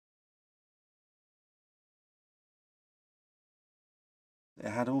it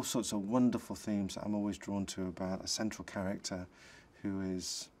had all sorts of wonderful themes that I'm always drawn to about a central character who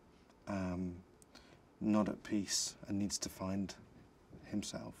is not at peace and needs to find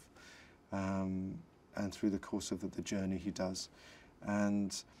himself. And through the course of the journey he does.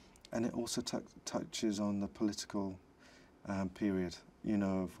 And it also touches on the political period, you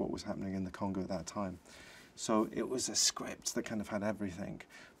know, of what was happening in the Congo at that time. So it was a script that kind of had everything.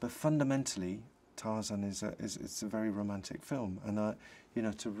 But fundamentally, Tarzan it's a very romantic film. And, you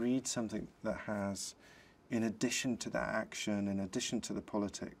know, to read something that has, in addition to that action, in addition to the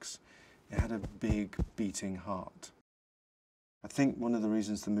politics, it had a big beating heart. I think one of the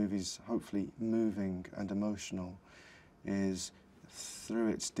reasons the movie's hopefully moving and emotional is through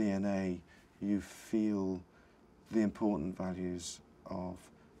its DNA you feel the important values of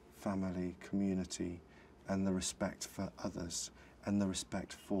family, community, and the respect for others, and the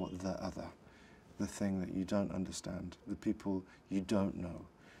respect for the other, the thing that you don't understand, the people you don't know.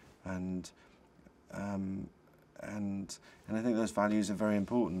 And I think those values are very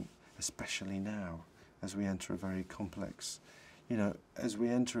important, especially now, as we enter a very complex, you know, as we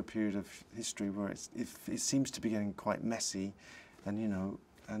enter a period of history where it seems to be getting quite messy and, you know,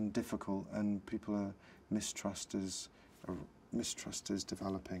 and difficult, and mistrust is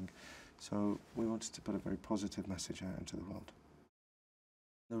developing. So we wanted to put a very positive message out into the world.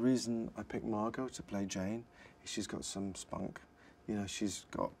 The reason I picked Margot to play Jane is she's got some spunk. You know, she's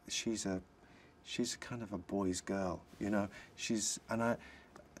a kind of a boy's girl, you know.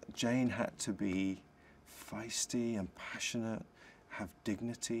 Jane had to be feisty and passionate, have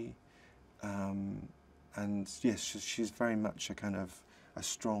dignity, and yes, she's very much a kind of a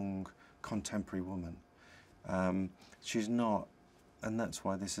strong contemporary woman. She's not, and that's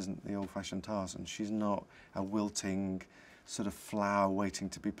why this isn't the old-fashioned Tarzan, she's not a wilting sort of flower waiting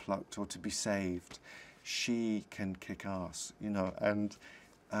to be plucked or to be saved. She can kick ass, you know, and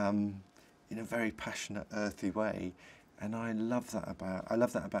in a very passionate, earthy way. And I love that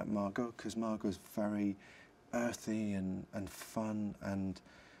about Margot, because Margot's very earthy and fun, and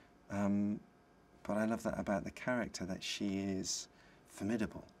but I love that about the character, that she is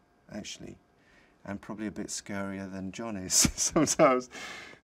formidable, actually, and probably a bit scarier than John is sometimes.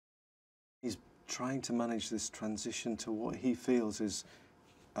 He's trying to manage this transition to what he feels is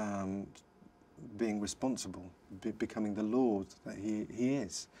being responsible, becoming the lord that he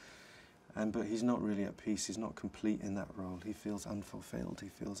is. But he's not really at peace, he's not complete in that role. He feels unfulfilled, he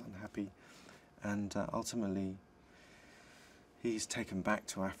feels unhappy. And ultimately, he's taken back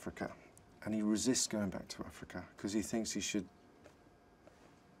to Africa. And he resists going back to Africa because he thinks he should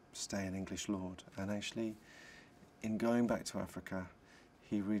stay an English lord. And actually, in going back to Africa,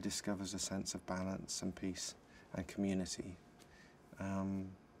 he rediscovers a sense of balance and peace and community.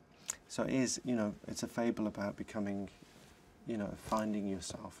 So it is, you know, it's a fable about becoming, you know, finding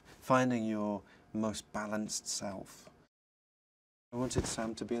yourself, finding your most balanced self. I wanted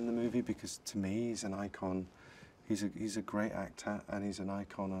Sam to be in the movie because, to me, he's an icon. He's a great actor, and he's an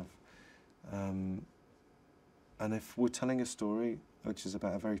icon of. And if we're telling a story which is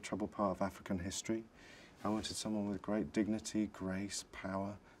about a very troubled part of African history, I wanted someone with great dignity, grace,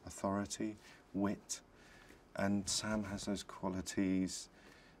 power, authority, wit, and Sam has those qualities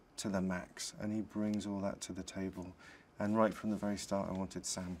to the max, and he brings all that to the table. And right from the very start, I wanted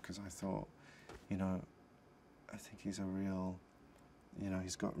Sam because I thought, you know, I think he's a real, you know,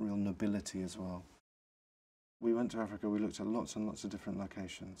 he's got real nobility as well. We went to Africa, we looked at lots and lots of different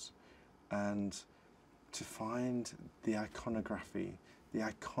locations, and to find the iconography, the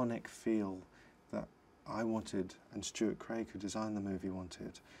iconic feel that I wanted and Stuart Craig, who designed the movie,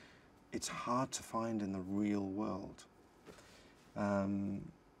 wanted, it's hard to find in the real world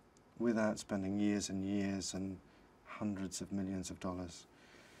without spending years and years and hundreds of millions of dollars.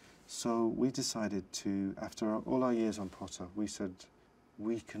 So we decided to, after all our years on Potter, we said,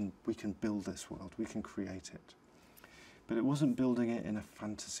 we can build this world, we can create it. But it wasn't building it in a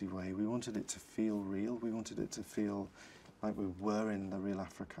fantasy way. We wanted it to feel real. We wanted it to feel like we were in the real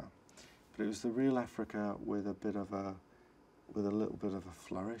Africa. But it was the real Africa with a little bit of a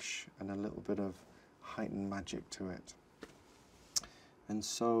flourish and a little bit of heightened magic to it. And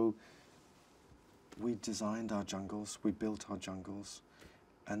so we designed our jungles, we built our jungles,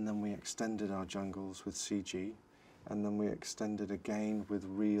 and then we extended our jungles with CG, and then we extended again with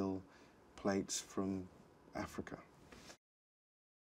real plates from Africa.